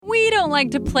don't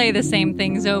like to play the same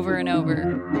things over and over.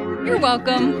 You're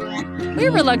welcome. We're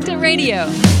Reluctant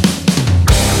Radio. Stealing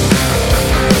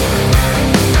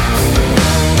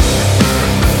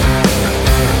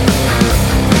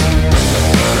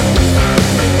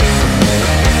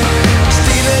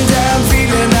down,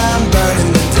 feeling I'm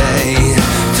burning the day.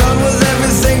 Done with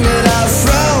everything that I've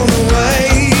thrown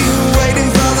away.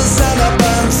 Waiting for the sun to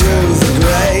burn through the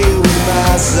grey with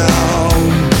my song.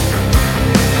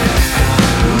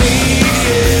 Need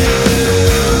you,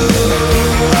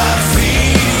 I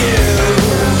feel you.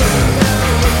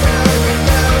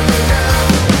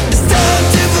 It's time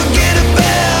to forget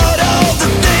about all the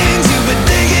things you've been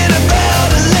thinking about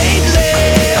lately.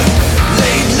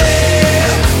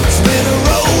 It's been a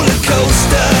roller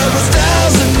coaster,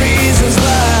 1,000 reasons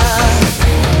why.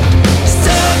 It's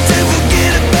time to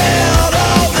forget about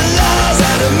all the lies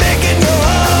that are making your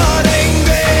heart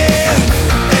angry,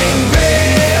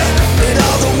 and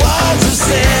all the ones who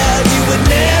said you would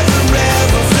never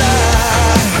ever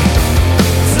fly.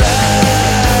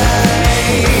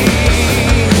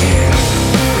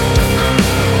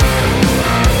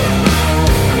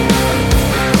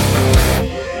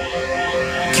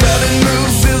 Cut and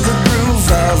move, feel the groove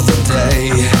of the day.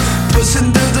 Pushing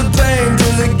through the pain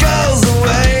till it goes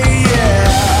away, yeah.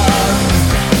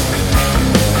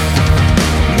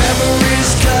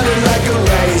 Memories cutting like a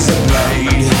razor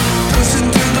blade. Pushing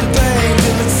through the pain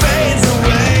till it fades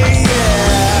away, yeah.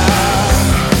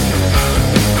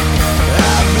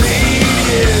 I bleed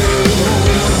you.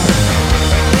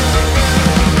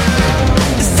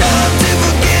 It's time to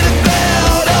forget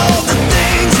about all the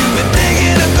things you've been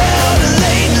thinking about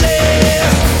lately.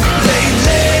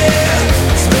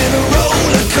 It's been a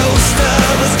roller coaster,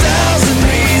 1,000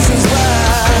 reasons why.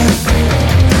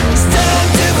 It's time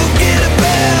to forget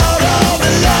about all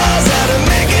the lies that are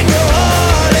making your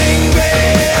heart angry,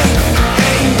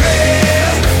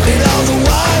 and all the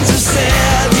ones who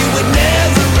said you would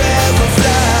never ever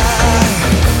fly.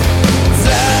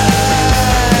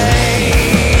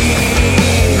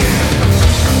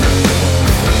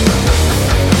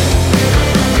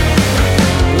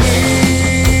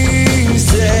 Wings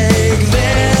take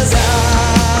this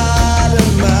heart of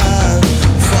mine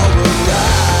for a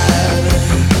ride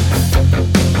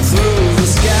through the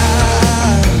sky.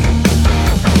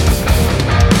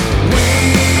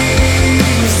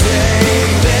 Wings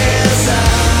take this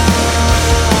heart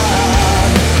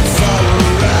for a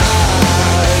ride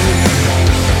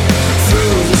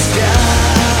through the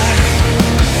sky.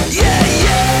 Yeah,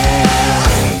 yeah.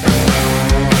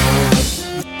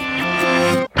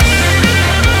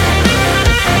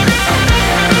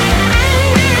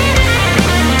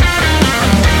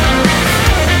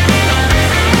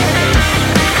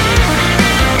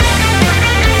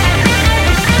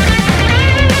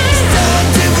 It's time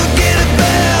to forget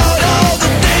about all the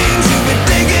things you've been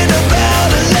thinking about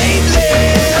lately.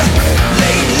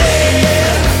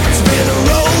 It's been a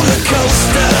roller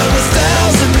coaster,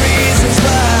 1,000 reasons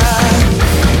why.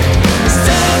 It's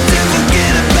time to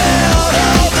forget about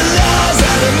all the lies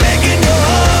that are making your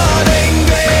heart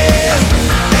angry,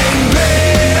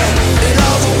 and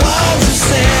all the ones who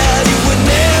said you would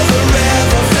never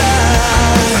ever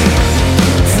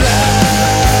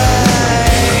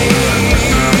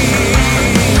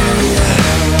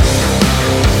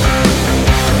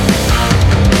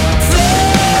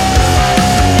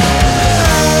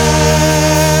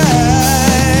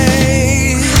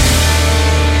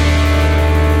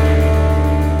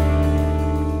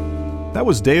That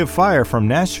was Day of Fire from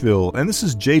Nashville, and this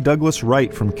is J. Douglas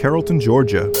Wright from Carrollton,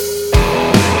 Georgia.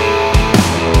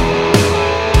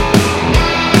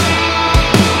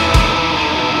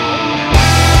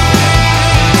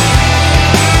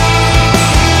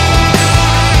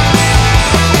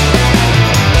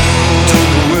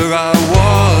 Where I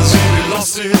was, we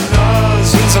lost in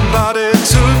us. When somebody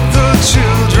took the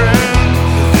children,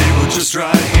 they were just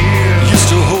right here. Used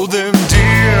to hold them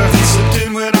dear. They slipped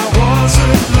in when I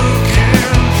wasn't looking.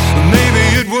 Maybe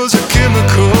it was a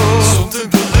chemical, something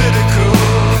political.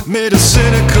 Made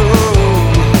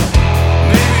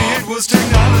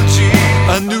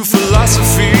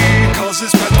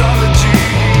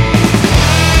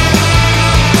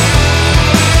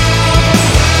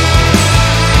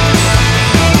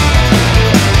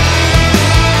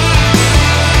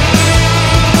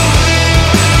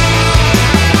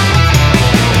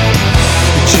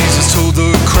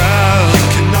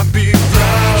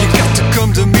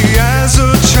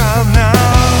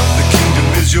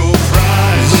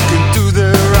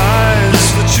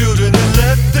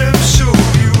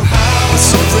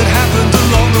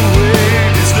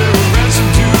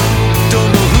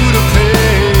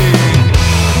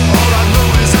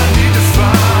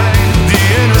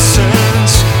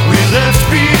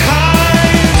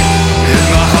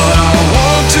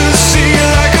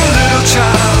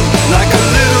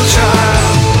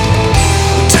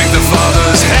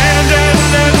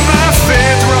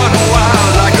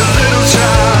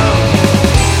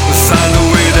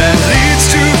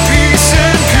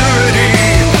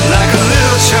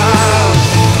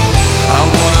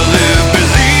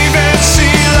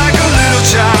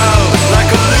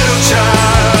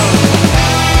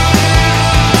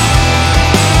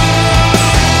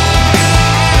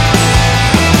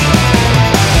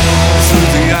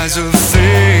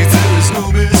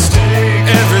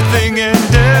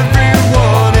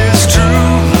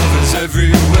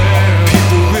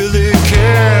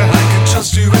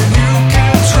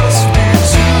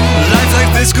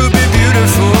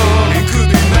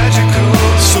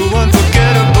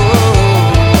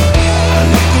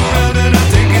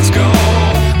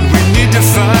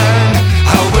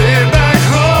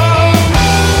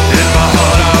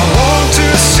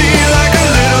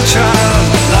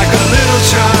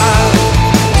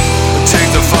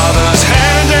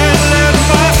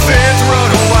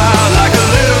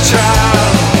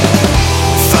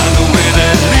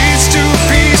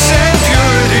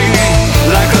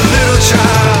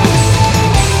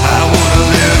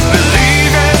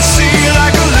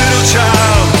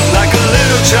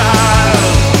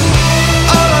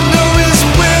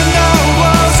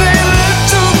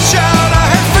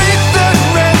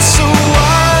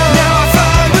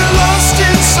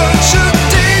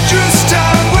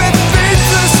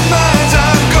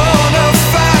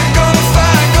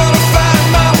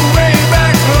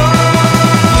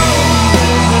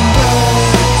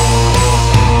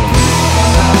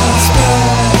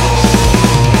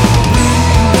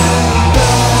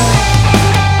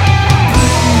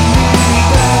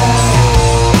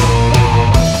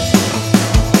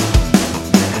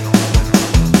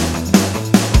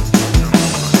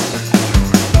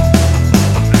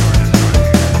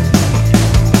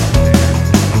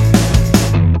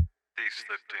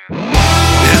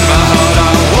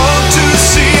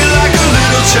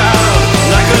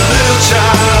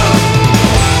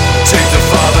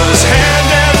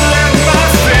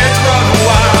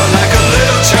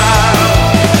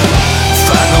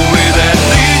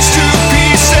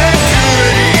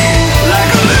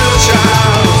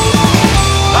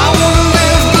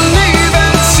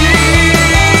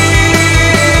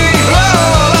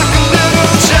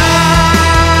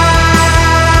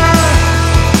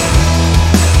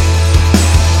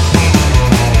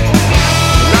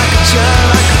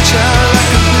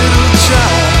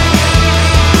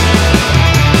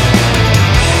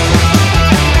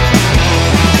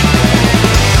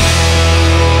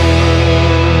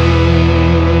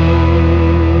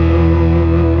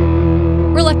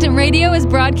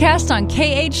broadcast on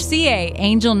KHCA,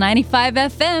 Angel 95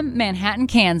 FM, Manhattan,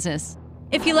 Kansas.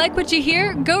 If you like what you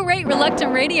hear, go rate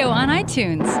Reluctant Radio on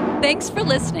iTunes. Thanks for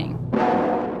listening.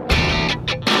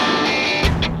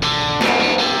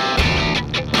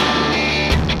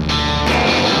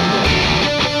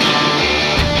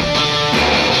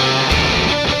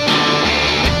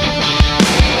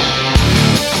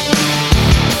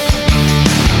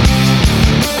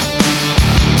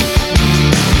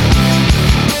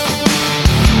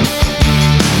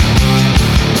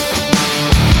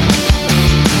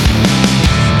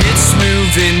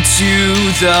 To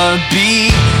the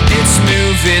beat, it's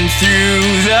moving through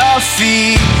the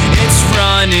feet, it's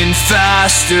running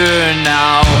faster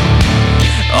now,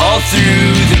 all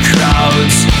through the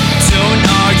crowds. Don't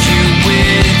argue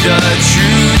with the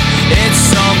truth, it's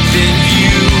something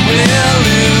you will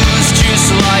lose,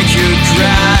 just like your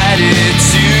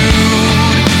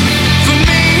gratitude. For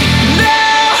me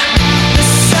now, the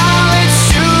silence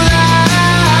too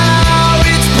loud,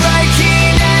 it's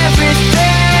breaking everything.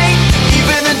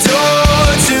 The door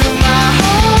to my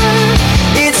heart,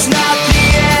 it's not the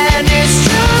end, it's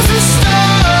just the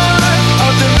start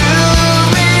of the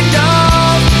movement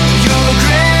of your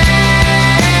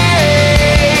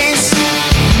grace.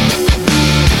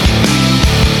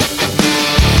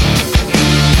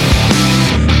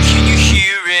 Can you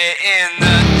hear it in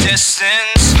the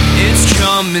distance? It's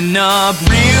coming up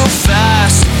real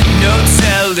fast, no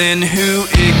telling who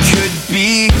it could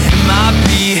be. It might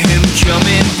be him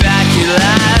coming back at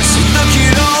last. Look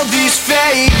at all these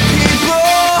fake people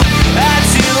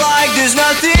acting like there's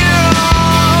nothing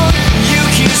wrong. You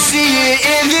can see it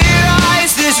in their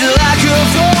eyes, there's a lack of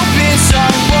hope in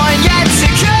someone yet to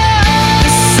come.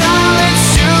 The silence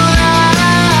too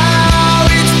loud,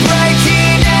 it's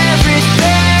breaking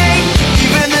everything,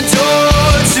 even the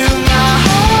door to my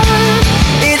heart.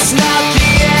 It's not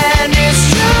the end, it's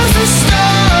just the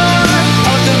start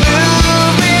of the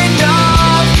movement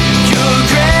of your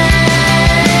grace.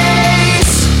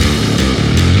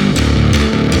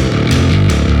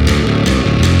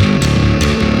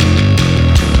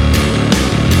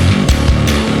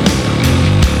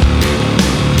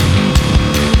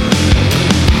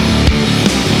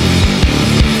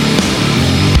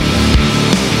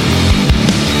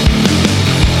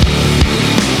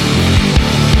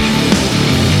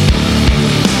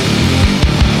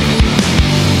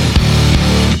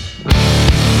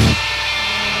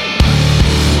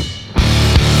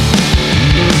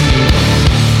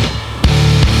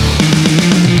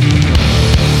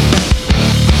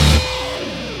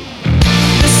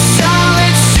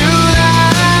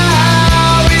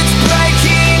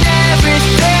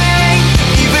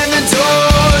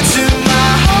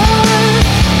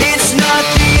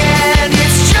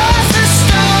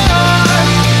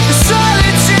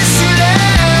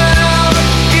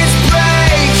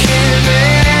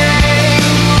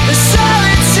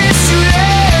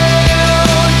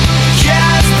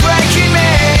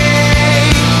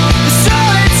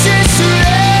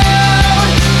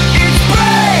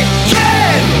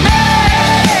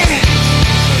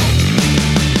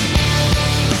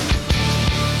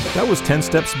 That was 10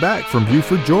 Steps Back from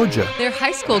Buford, Georgia. They're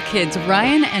high school kids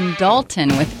Ryan and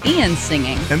Dalton with Ian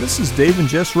singing. And this is Dave and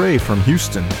Jess Ray from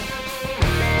Houston. Who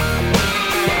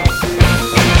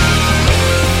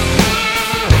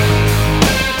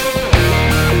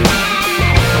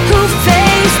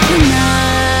faced the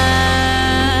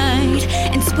night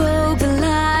and spoke the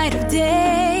light of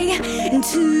day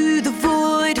into the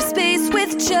void of space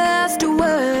with just a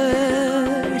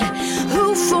word?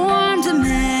 Who formed a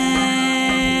man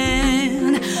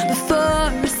before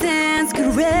his hands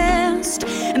could rest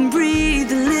and breathe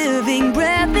the living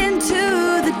breath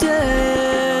into the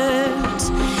dirt?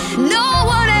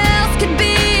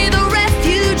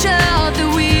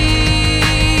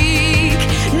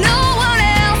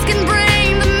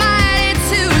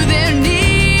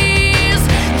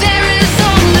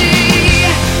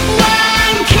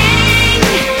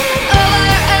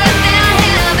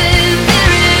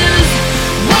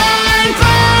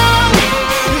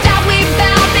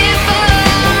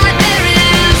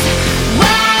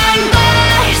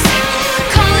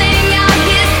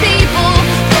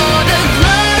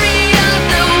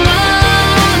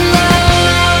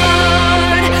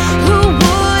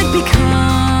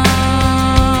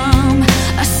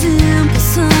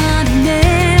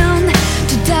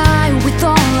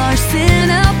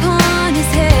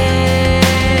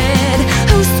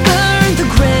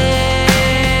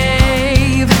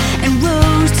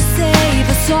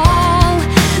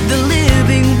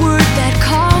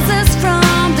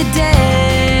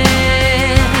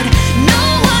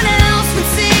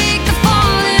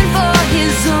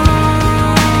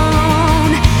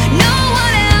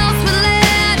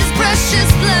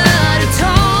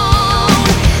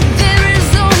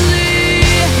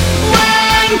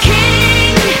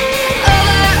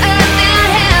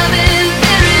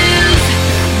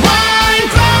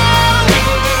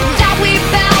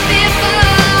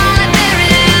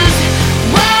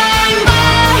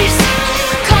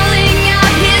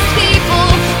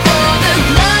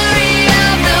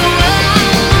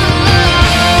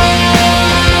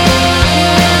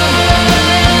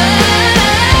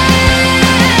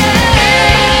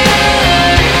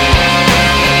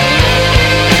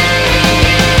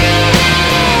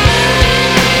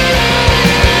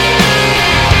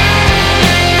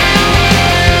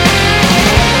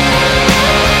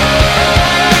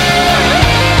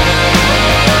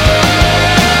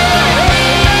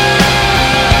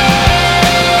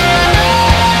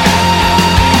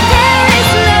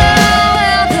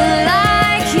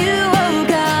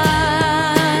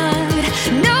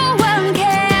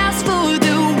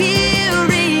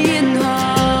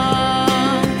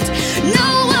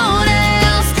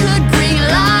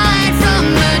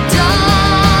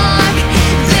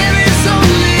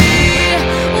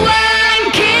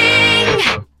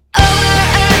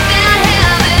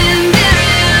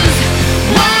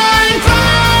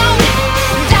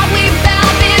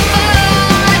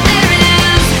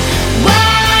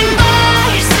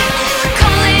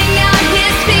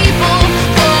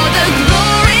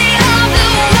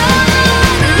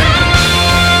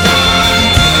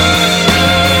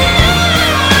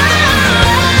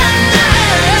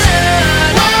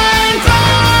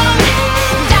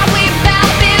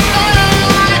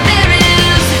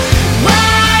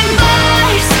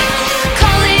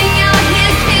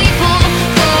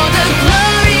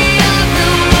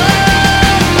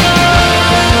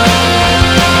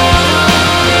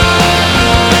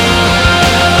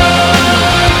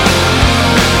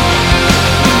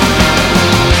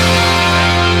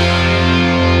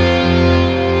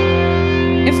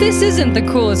 this isn't the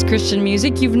coolest Christian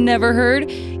music you've never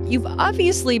heard, you've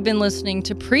obviously been listening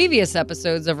to previous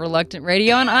episodes of Reluctant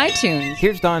Radio on iTunes.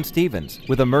 Here's Don Stevens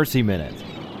with a Mercy Minute.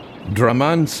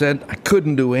 Drummond said, I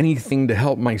couldn't do anything to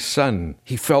help my son.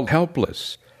 He felt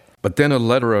helpless. But then a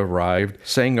letter arrived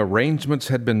saying arrangements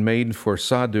had been made for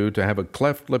Sadhu to have a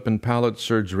cleft lip and palate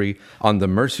surgery on the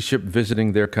Mercy ship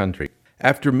visiting their country.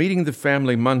 After meeting the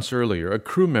family months earlier, a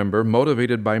crew member,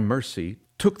 motivated by Mercy,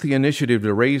 took the initiative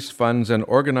to raise funds and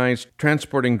organize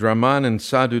transporting Drummond and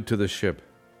Sadhu to the ship.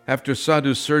 After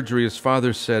Sadhu's surgery, his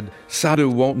father said, Sadhu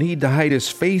won't need to hide his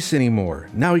face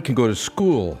anymore. Now he can go to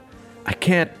school. I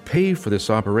can't pay for this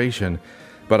operation,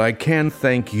 but I can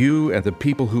thank you and the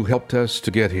people who helped us to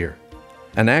get here.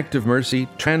 An act of mercy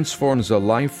transforms a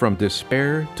life from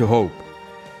despair to hope.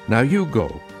 Now you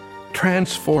go.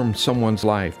 Transform someone's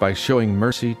life by showing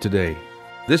mercy today.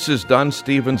 This is Don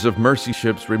Stevens of Mercy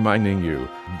Ships reminding you,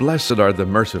 blessed are the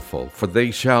merciful, for they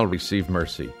shall receive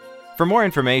mercy. For more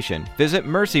information, visit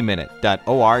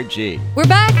mercyminute.org. We're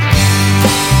back.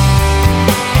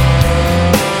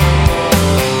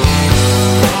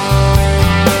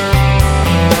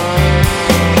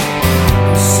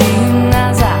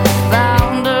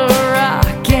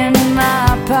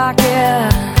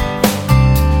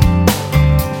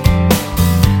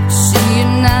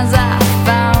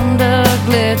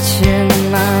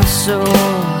 In my soul,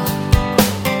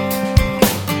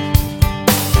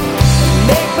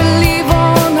 make believe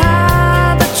on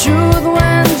high the truth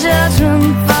when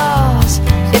judgment falls.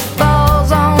 It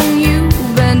falls on you.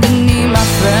 Bend the knee, my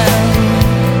friend.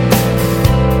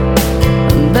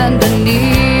 Bend the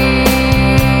knee.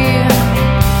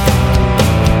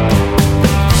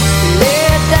 Lay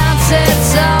it down, say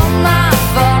it's all my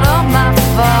fault, all my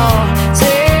fault.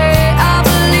 Say I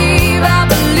believe,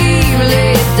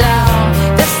 lay it down.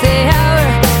 That's the hour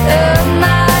of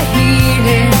my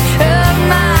healing, of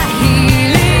my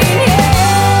healing, yeah.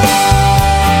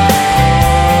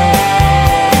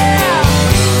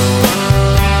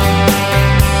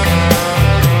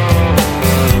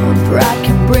 Pride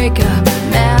can break a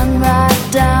man right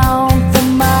down the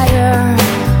mire,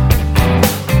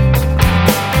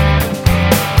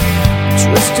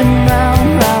 twisting round,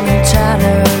 round and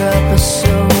tighter up a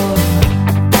soul.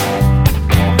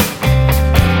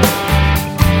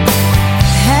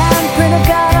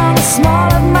 Small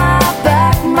of my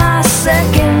back, my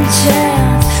second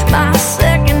chance.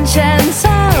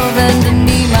 I'll bend the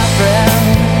knee, my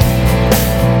friend.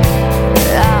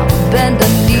 I'll bend the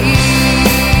knee.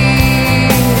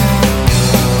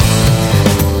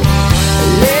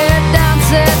 Lay it down,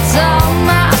 say it's all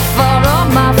my fault, all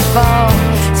my fault.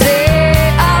 Say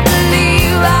I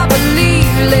believe,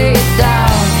 lay it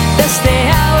down. That's the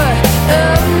hour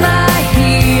of my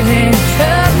healing,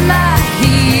 of my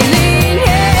healing,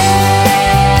 yeah.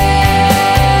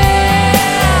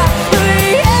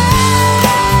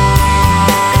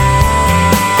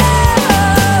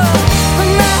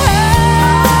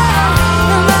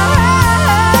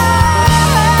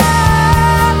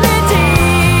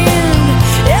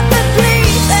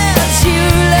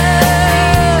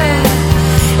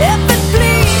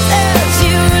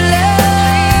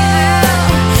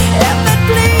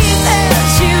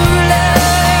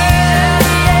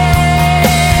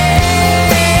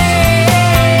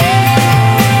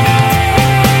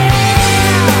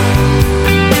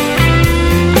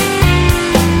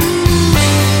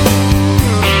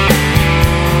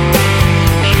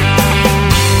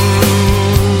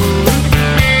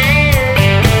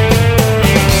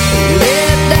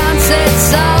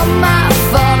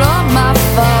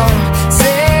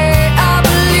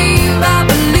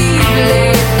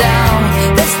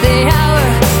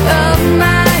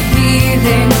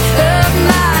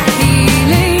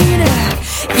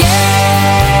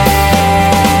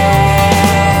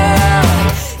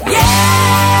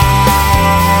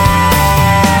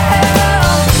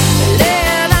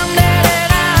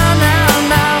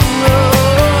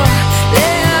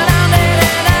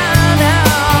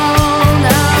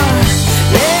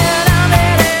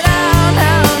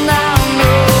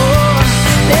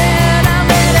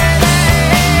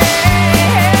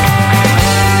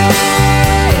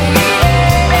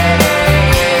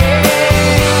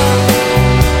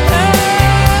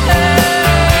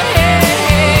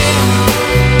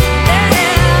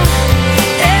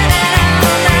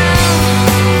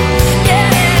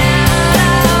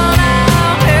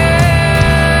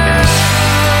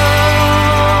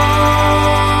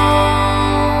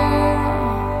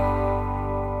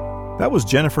 That was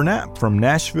Jennifer Knapp from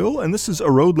Nashville, and this is A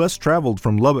Road Less Traveled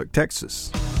from Lubbock,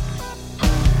 Texas.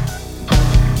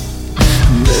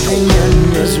 Living in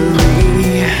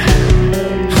misery,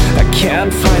 I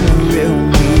can't find the real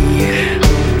me.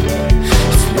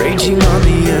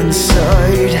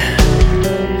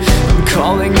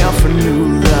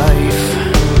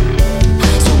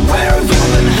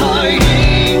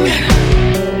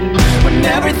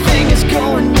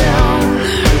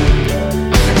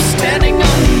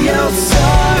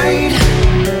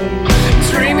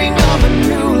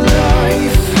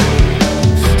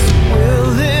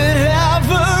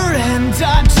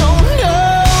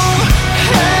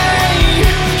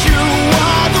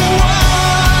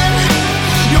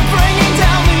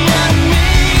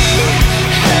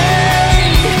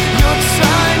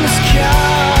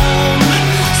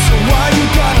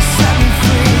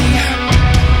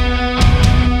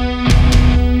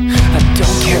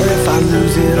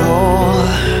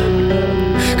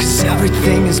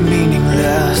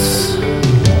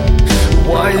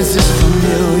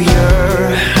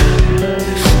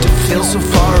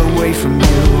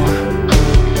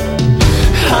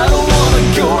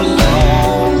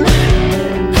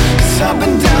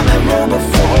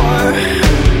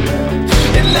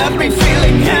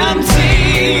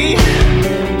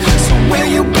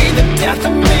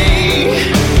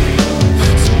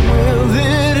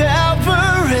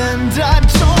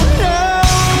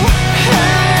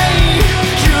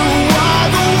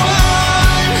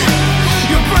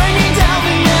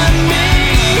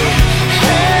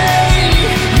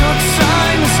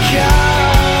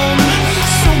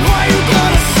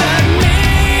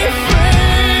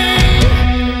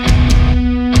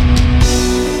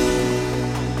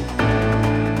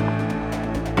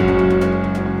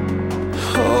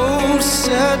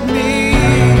 set me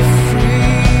free.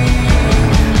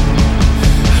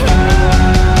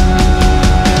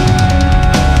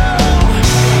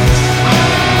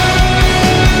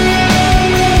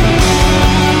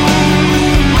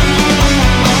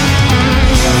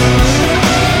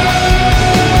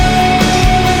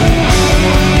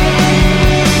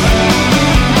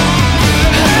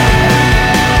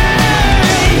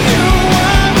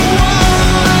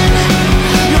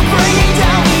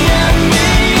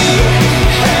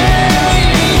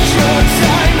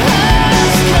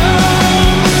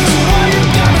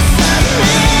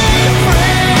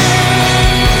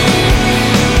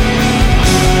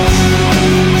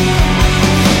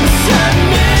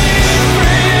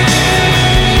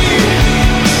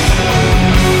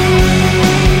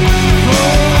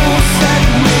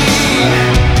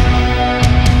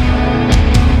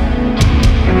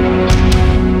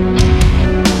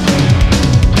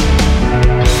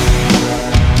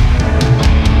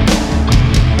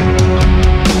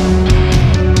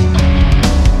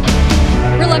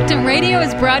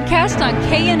 Broadcast on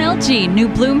KNLG, New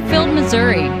Bloomfield,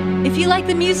 Missouri. If you like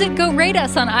the music, go rate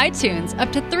us on iTunes.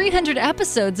 Up to 300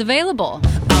 episodes available.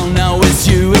 Oh no, it's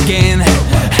you again.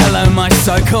 Hello, my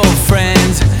so-called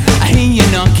friend. I hear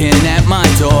you knocking at my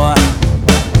door.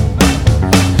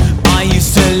 I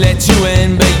used to let you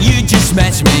in, but you just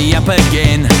matched me up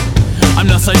again. I'm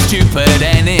not so stupid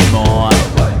anymore.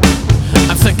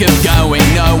 I'm sick of going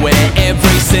nowhere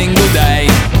every single day.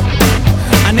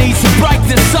 I need to break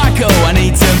the cycle, I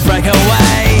need to break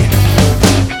away.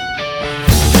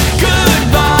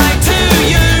 Goodbye to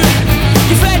you.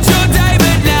 You've had your day,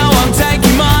 but now I'm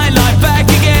taking my life back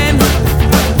again.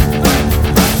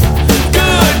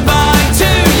 Goodbye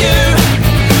to you.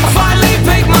 I finally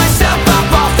picked myself up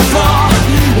off the floor.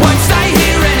 Won't stay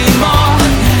here anymore.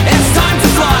 It's time to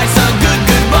fly, so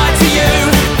goodbye to you.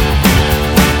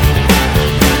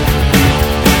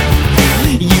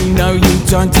 You know you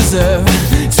don't deserve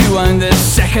to own the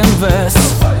second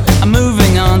verse. I'm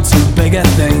moving on to bigger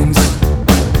things.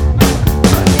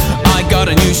 I got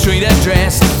a new street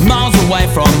address, miles away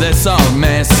from this old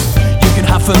mess. You can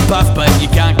huff and puff, but you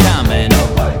can't come in.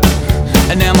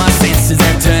 And now my senses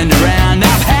have turned around.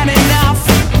 I've had enough.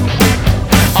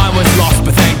 I was lost,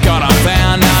 but thank God I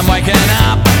found. I'm waking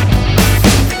up.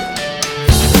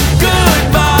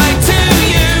 Goodbye to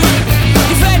you.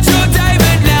 You've had your day,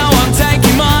 but now I'm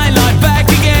taking my life back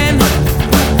again.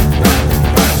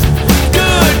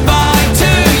 Goodbye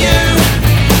to you.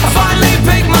 I finally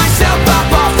picked myself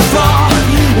up off the floor.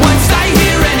 Won't stay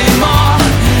here anymore.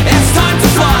 It's time to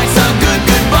fly, so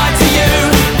goodbye to you.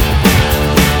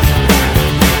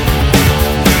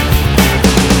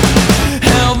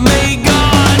 Help me,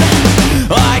 God,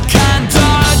 I can't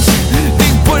dodge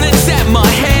these bullets at my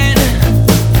head.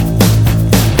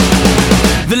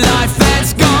 The life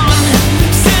that's gone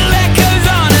still echoes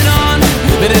on,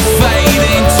 but it's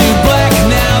fading to black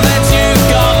now that you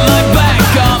got my back,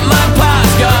 got my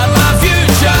past, got my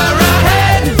future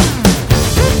ahead.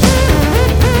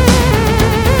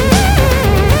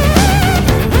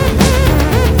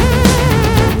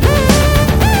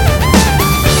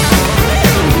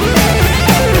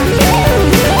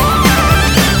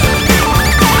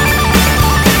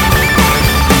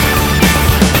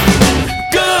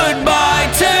 Goodbye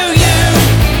to you.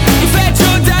 You've had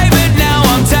your day, but now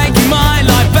I'm taking my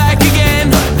life back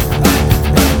again.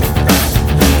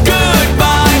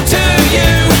 Goodbye to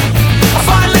you. I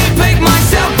finally picked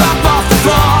myself up off the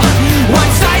floor.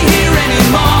 Won't stay here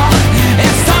anymore.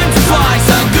 It's time to fly,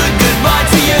 so goodbye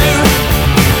to you.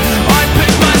 I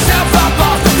picked myself up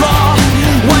off the floor.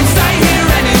 Won't stay here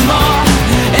anymore.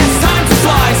 It's time to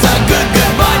fly, so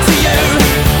goodbye to you.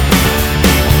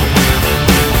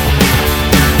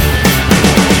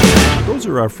 Those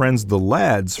are our friends the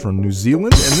Lads from New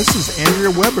Zealand, and this is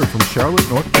Andrea Weber from Charlotte,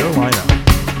 North Carolina.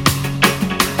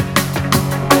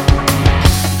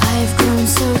 I've grown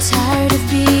so tired of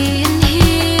being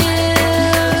here.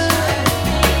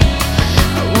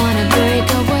 I wanna break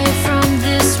away from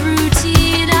this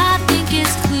routine. I think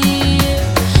it's clear.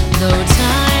 Though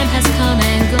time has come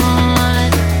and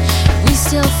gone, we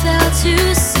still fail to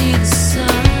see the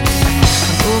sun.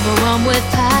 I'm overwhelmed with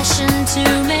passion to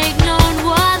make known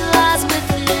what lies within.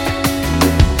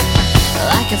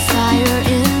 Like a fire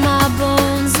in my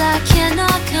bones, I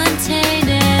cannot contain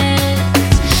it.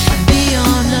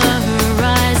 Beyond the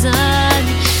horizon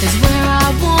is where I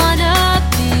wanna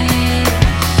be.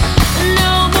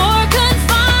 No more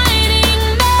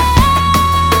confining me.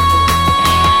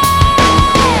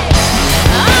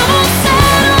 I won't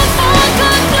settle for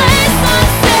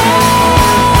complacency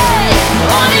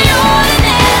or the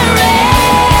ordinary.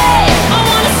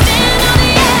 I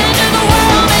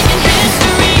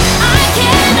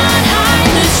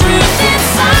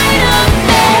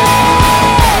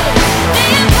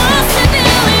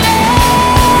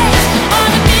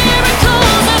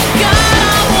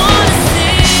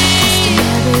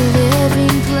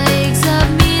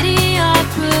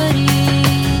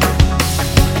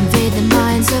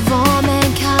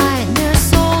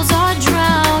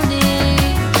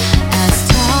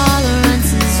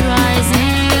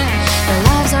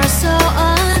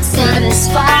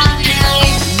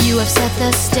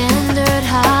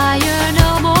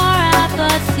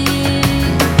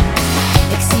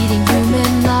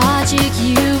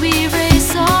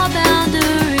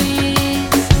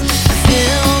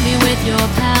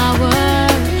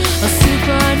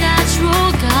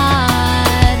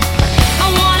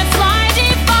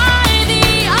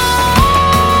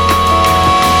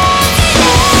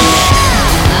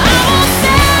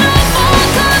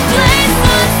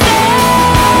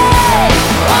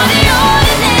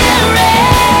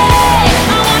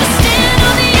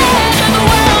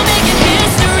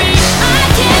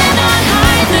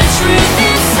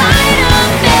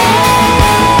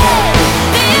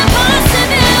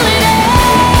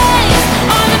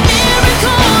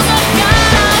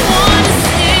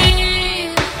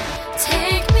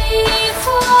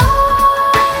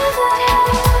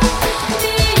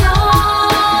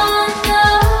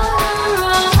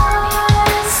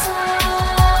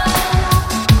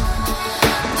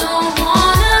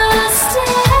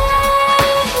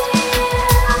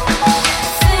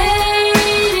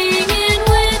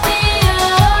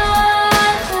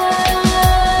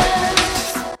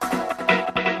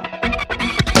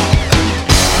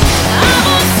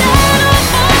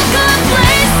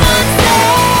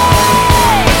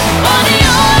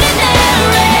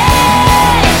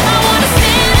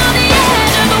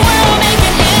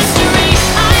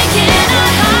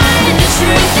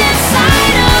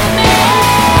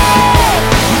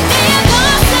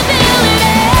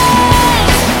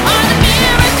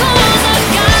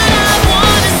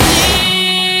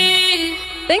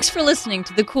for listening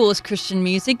to the coolest Christian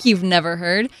music you've never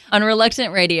heard on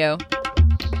Reluctant Radio.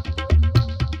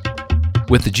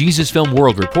 With the Jesus Film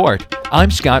World Report, I'm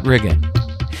Scott Riggin.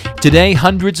 Today,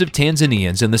 hundreds of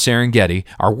Tanzanians in the Serengeti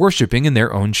are worshiping in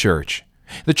their own church.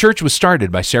 The church was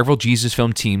started by several Jesus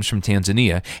Film teams from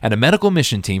Tanzania and a medical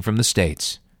mission team from the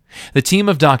States. The team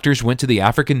of doctors went to the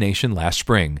African nation last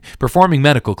spring, performing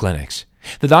medical clinics.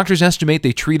 The doctors estimate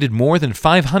they treated more than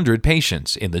 500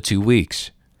 patients in the 2 weeks.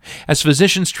 As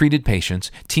physicians treated patients,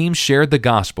 teams shared the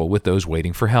gospel with those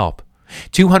waiting for help.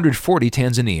 240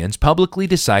 Tanzanians publicly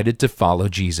decided to follow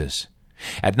Jesus.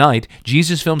 At night,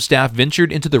 Jesus Film staff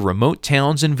ventured into the remote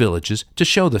towns and villages to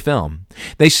show the film.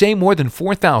 They say more than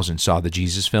 4,000 saw the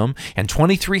Jesus Film and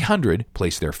 2,300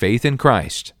 placed their faith in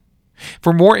Christ.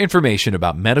 For more information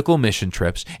about medical mission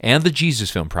trips and the Jesus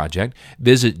Film Project,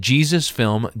 visit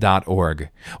jesusfilm.org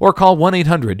or call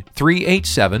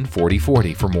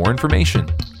 1-800-387-4040 for more information.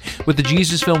 With the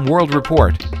Jesus Film World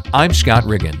Report, I'm Scott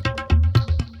Riggin.